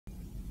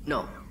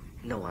No.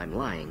 No, I'm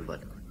lying,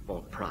 but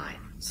won't pry.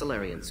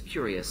 Solarians,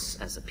 curious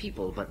as a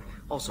people, but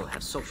also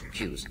have social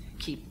cues,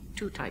 keep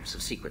two types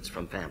of secrets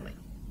from family.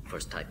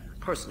 First type,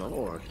 personal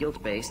or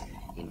guilt-based,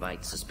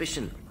 invite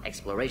suspicion,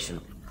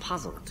 exploration,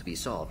 puzzle to be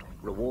solved,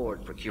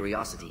 reward for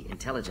curiosity,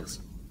 intelligence,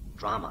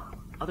 drama.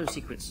 Other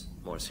secrets,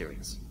 more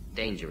serious,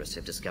 dangerous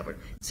if discovered.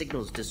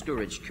 Signals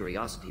discourage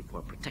curiosity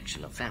for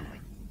protection of family.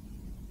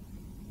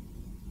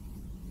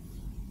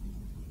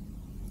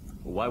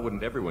 Well, why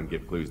wouldn't everyone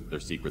give clues that their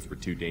secrets were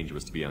too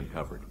dangerous to be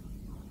uncovered?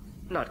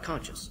 Not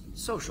conscious.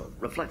 Social,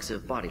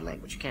 reflexive body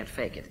language. Can't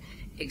fake it.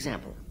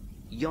 Example.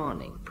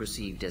 Yawning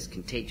perceived as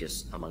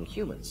contagious among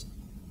humans.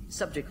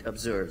 Subject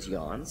observes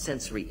yawn.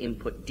 Sensory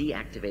input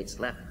deactivates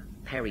left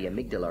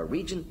periamygdalar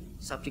region.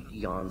 Subject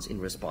yawns in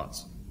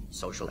response.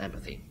 Social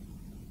empathy.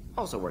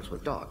 Also works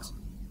with dogs.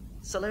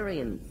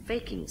 Solarian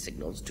faking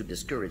signals to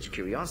discourage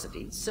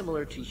curiosity,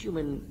 similar to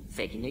human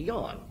faking a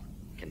yawn.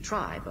 Can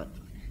try, but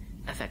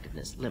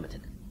effectiveness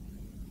limited.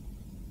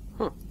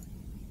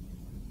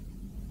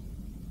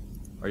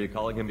 Are you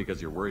calling him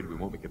because you're worried we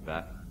won't make it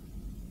back?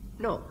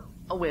 No.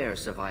 Aware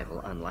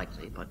survival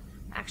unlikely, but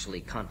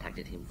actually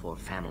contacted him for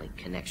family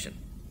connection.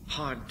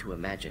 Hard to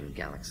imagine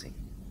galaxy.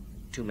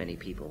 Too many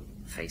people,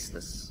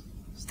 faceless.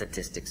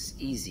 Statistics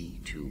easy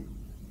to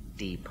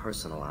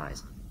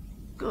depersonalize.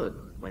 Good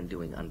when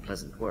doing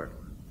unpleasant work.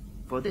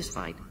 For this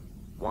fight,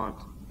 want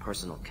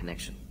personal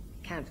connection.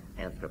 Can't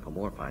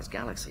anthropomorphize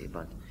galaxy,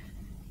 but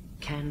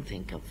can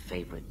think of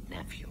favorite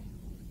nephew.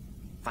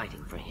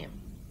 Fighting for him.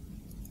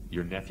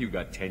 Your nephew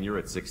got tenure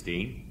at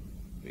 16?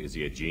 Is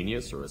he a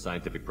genius or a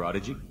scientific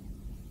prodigy?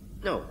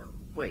 No,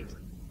 wait.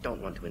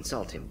 Don't want to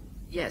insult him.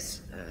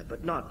 Yes,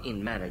 but not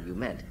in manner you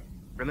meant.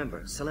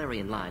 Remember,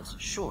 Solarian lives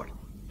short.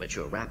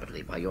 Mature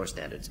rapidly by your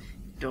standards.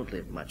 Don't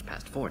live much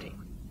past 40.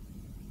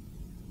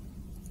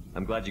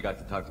 I'm glad you got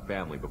to talk to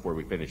family before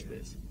we finish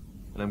this.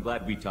 And I'm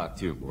glad we talked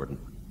too, Gordon.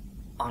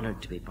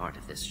 Honored to be part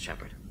of this,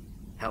 Shepard.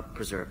 Helped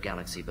preserve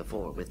Galaxy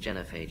before with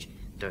genophage.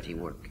 Dirty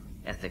work.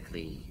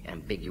 Ethically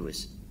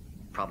ambiguous.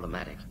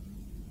 Problematic.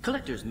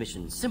 Collector's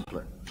mission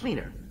simpler,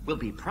 cleaner. We'll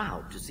be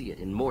proud to see it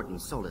in Morden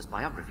Solis'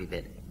 biography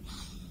vid.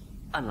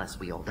 Unless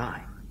we all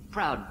die.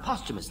 Proud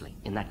posthumously,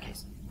 in that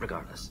case.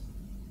 Regardless.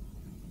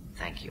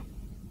 Thank you.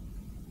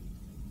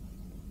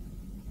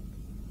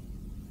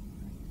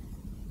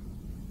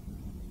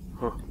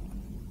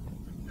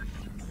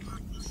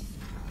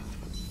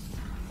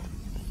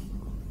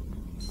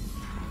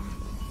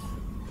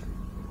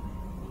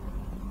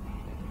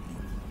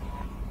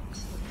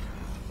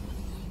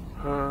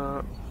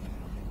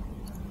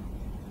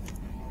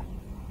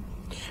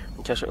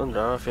 Ni kanske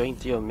undrar varför jag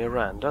inte gör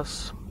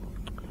Mirandas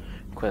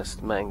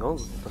quest med en gång.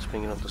 Jag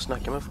springer runt och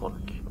snackar med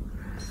folk.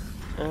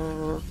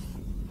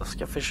 Jag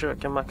ska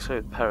försöka maxa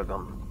ut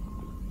Paragon.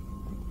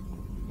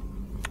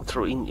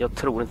 Jag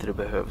tror inte det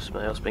behövs,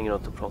 men jag springer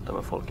runt och pratar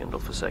med folk ändå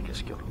för säkerhets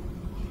skull.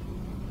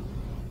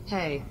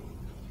 Hey.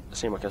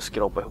 Se om man kan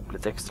skrapa ihop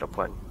lite extra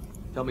poäng.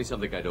 Tell me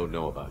something I don't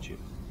know about you.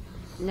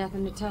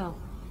 Nothing to tell.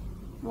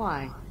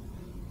 Why?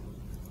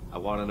 I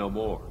want to know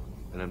more,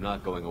 and I'm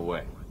not going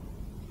away.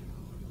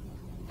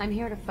 I'm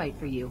here to fight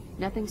for you.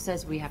 Nothing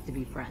says we have to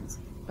be friends,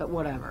 but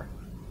whatever.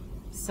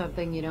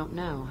 Something you don't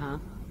know, huh?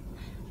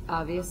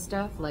 Obvious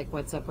stuff, like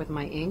what's up with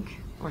my ink,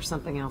 or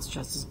something else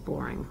just as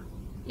boring?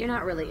 You're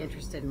not really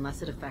interested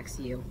unless it affects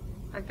you.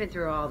 I've been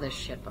through all this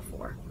shit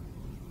before.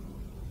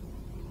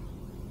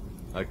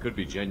 I could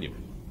be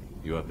genuine.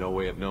 You have no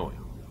way of knowing.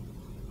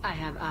 I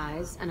have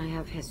eyes, and I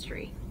have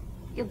history.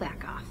 You'll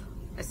back off.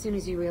 As soon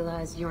as you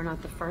realize you're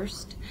not the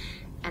first,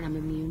 and I'm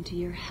immune to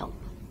your help.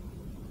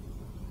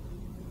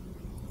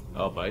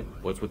 I'll bite.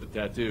 What's with the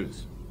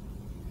tattoos?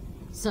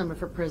 Some are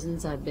for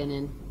prisons I've been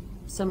in.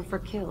 Some are for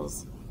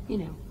kills. You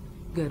know,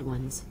 good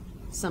ones.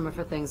 Some are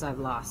for things I've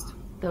lost.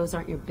 Those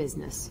aren't your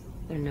business.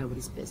 They're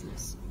nobody's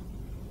business.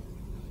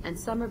 And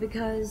some are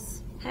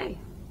because, hey,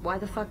 why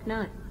the fuck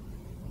not?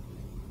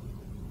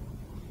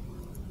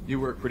 You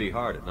work pretty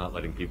hard at not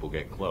letting people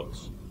get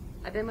close.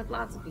 I've been with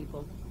lots of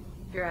people.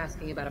 If you're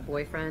asking about a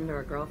boyfriend or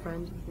a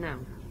girlfriend, no.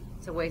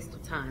 It's a waste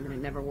of time and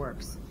it never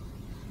works.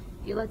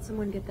 You let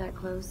someone get that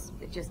close,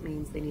 it just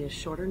means they need a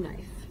shorter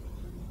knife.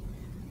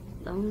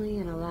 Lonely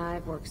and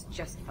alive works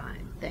just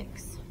fine,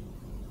 thanks.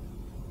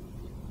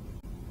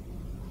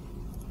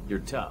 You're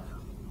tough,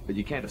 but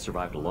you can't have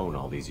survived alone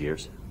all these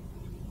years.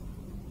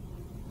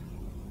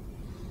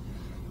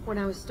 When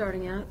I was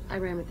starting out, I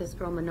ran with this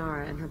girl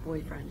Manara and her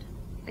boyfriend.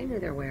 They knew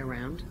their way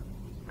around.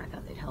 I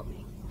thought they'd help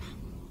me.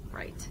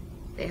 Right.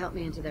 They helped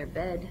me into their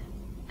bed.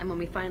 And when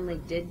we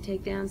finally did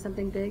take down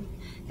something big,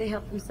 they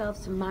helped themselves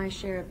to my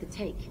share of the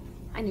take.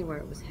 I knew where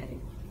it was heading.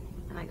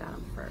 And I got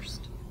them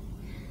first.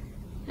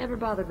 Never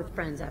bothered with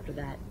friends after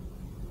that.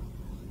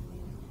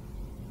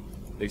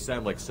 They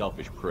sound like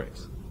selfish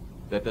pricks.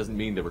 That doesn't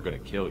mean they were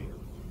going to kill you.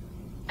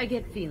 I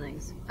get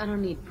feelings. I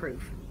don't need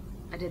proof.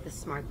 I did the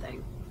smart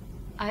thing.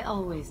 I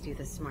always do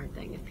the smart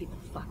thing if people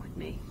fuck with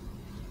me.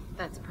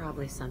 That's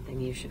probably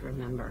something you should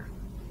remember.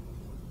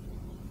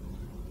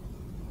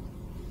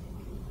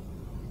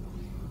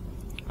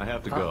 I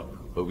have to go,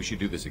 but we should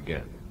do this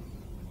again.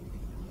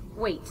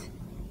 Wait.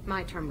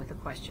 My turn with the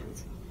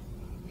questions.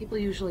 People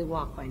usually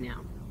walk by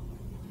now.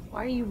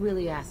 Why are you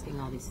really asking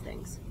all these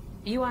things?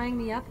 Are you eyeing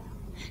me up?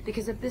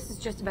 Because if this is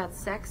just about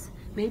sex,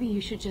 maybe you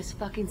should just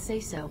fucking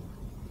say so.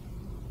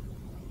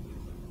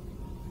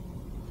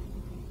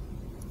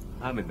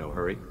 I'm in no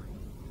hurry.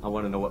 I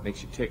want to know what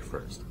makes you tick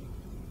first.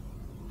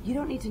 You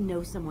don't need to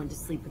know someone to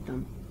sleep with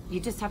them. You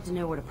just have to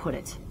know where to put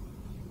it.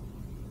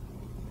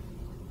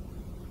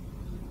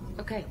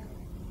 Okay.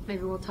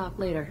 Maybe we'll talk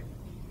later.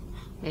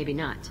 Maybe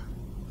not.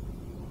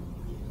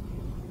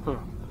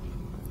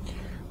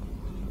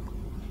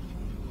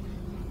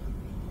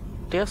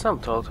 Det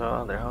samtalet har jag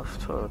aldrig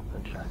haft förut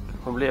med Jack.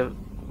 Hon blev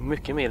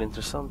mycket mer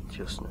intressant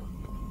just nu.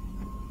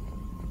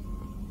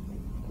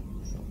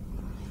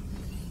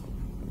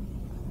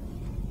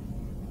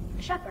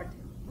 Shepard,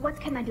 what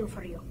can I do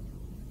for you?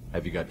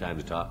 Have you got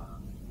time to talk?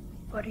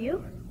 For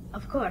you?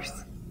 Of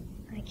course.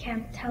 I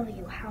can't tell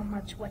you how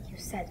much what you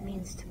said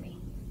means to me.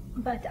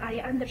 But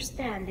I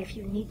understand if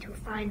you need to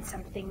find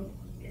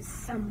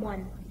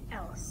someone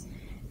else.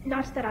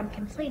 Not that I'm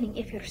complaining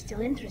if you're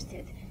still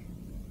interested.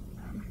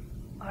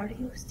 Are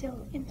you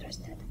still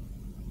interested?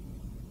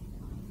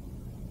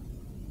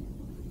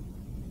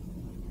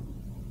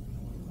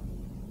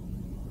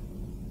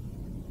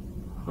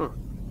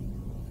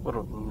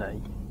 Vadå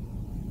nej?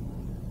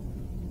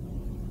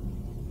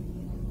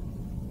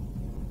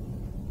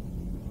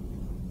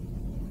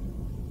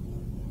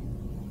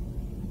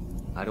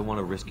 I don't want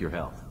to risk your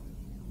health,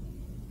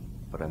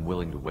 but I'm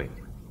willing to wait.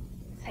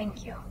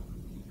 Thank you.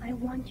 I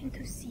want you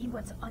to see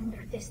what's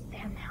under this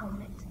damn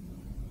helmet.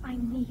 I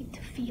need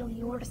to feel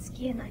your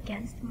skin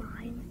against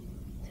mine,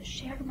 to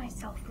share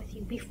myself with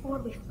you before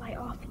we fly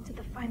off into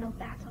the final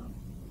battle.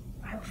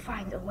 I'll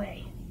find a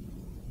way.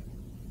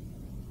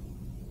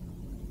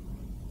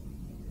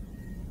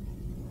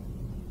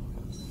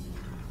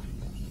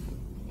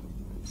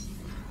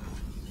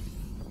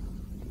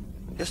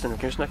 Just det, nu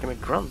kan vi snacka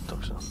med Grunt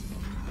också.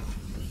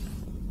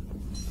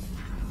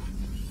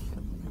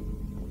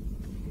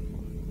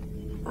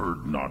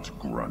 Bird not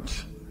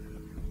grunt.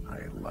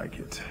 I like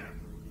it.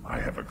 I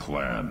have a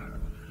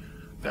clan.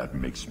 That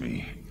makes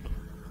me...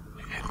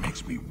 It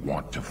makes me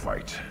want to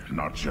fight,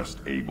 not just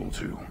able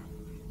to.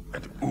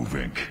 At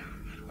Uvink,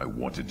 I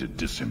wanted to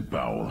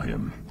disembowel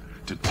him,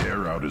 to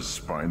tear out his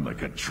spine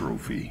like a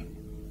trophy.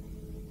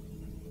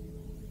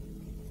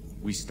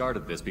 We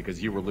started this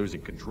because you were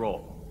losing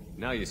control.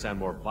 Now you sound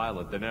more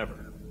violent than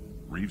ever.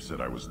 Reeve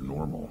said I was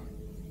normal.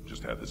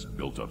 Just had this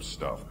built-up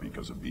stuff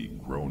because of being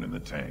grown in the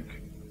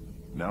tank.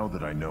 Now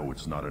that I know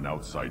it's not an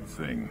outside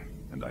thing,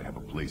 and I have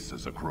a place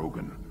as a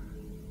Krogan,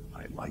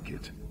 I like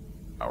it.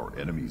 Our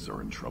enemies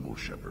are in trouble,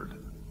 Shepard,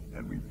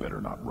 and we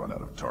better not run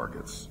out of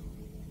targets.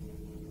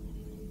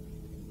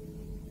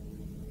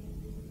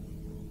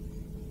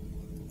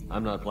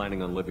 I'm not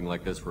planning on living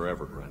like this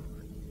forever, Brent.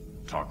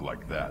 Talk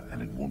like that,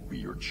 and it won't be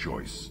your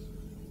choice.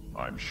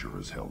 I'm sure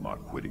as hell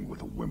not quitting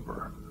with a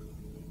whimper.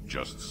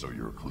 Just so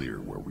you're clear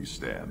where we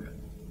stand.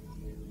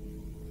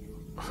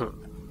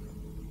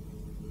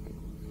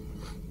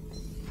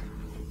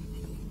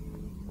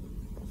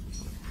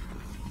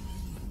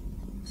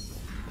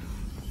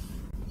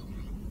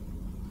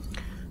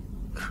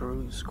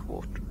 Cruise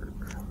quarter.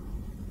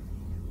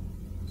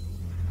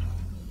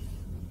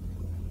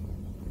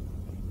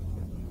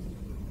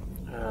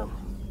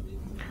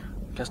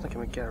 Kan snacka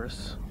med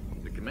Garrus.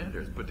 The commander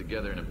has put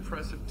together an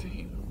impressive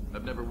team.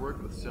 I've never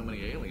worked with so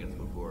many aliens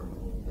before.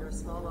 They're a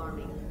small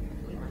army.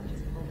 We might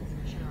just pull this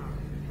mission off.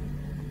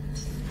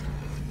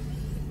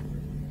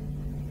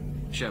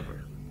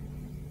 Shepard,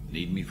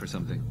 need me for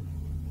something?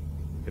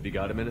 Have you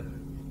got a minute?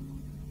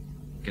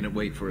 Can it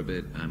wait for a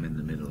bit? I'm in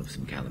the middle of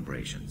some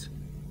calibrations.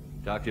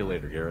 Talk to you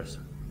later, Garrus.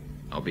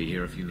 I'll be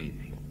here if you need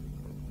me.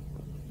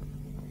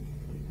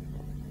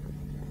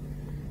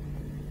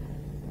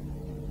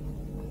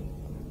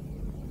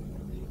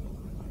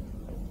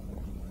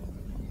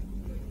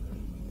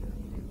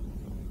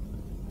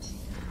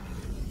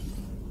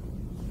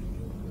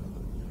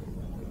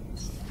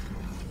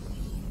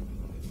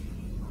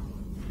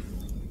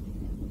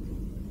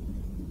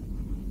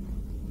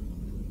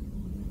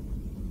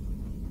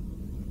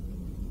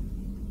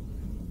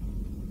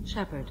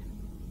 Shepard,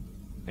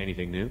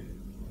 Anything new?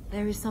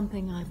 there is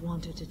something I've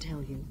wanted to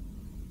tell you.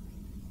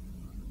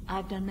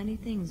 I've done many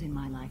things in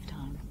my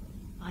lifetime.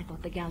 I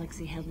thought the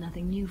galaxy held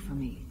nothing new for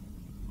me.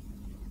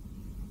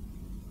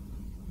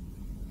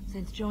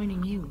 Since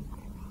joining you,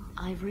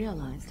 I've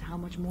realized how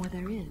much more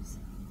there is.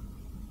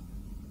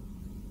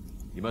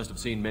 You must have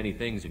seen many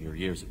things in your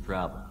years of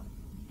travel.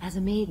 As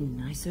a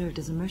maiden, I served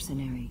as a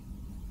mercenary.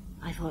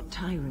 I fought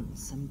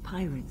tyrants and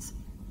pirates.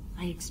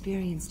 I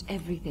experienced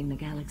everything the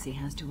galaxy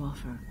has to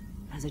offer.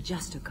 As a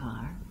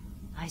Justicar,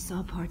 I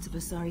saw parts of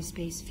Asari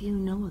space few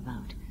know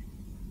about.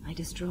 I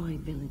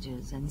destroyed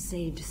villages and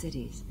saved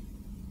cities.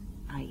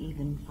 I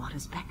even fought a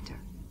Spectre.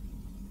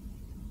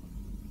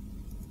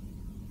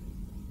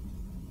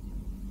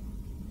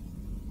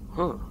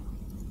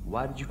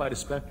 Why did you fight a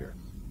Spectre?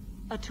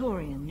 A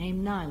Turian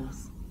named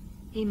Nihilus.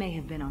 He may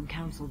have been on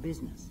council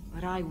business,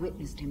 but I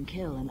witnessed him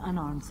kill an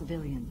unarmed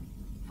civilian.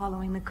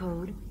 Following the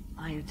code,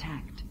 I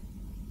attacked.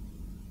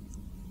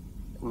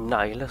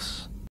 Nihilus.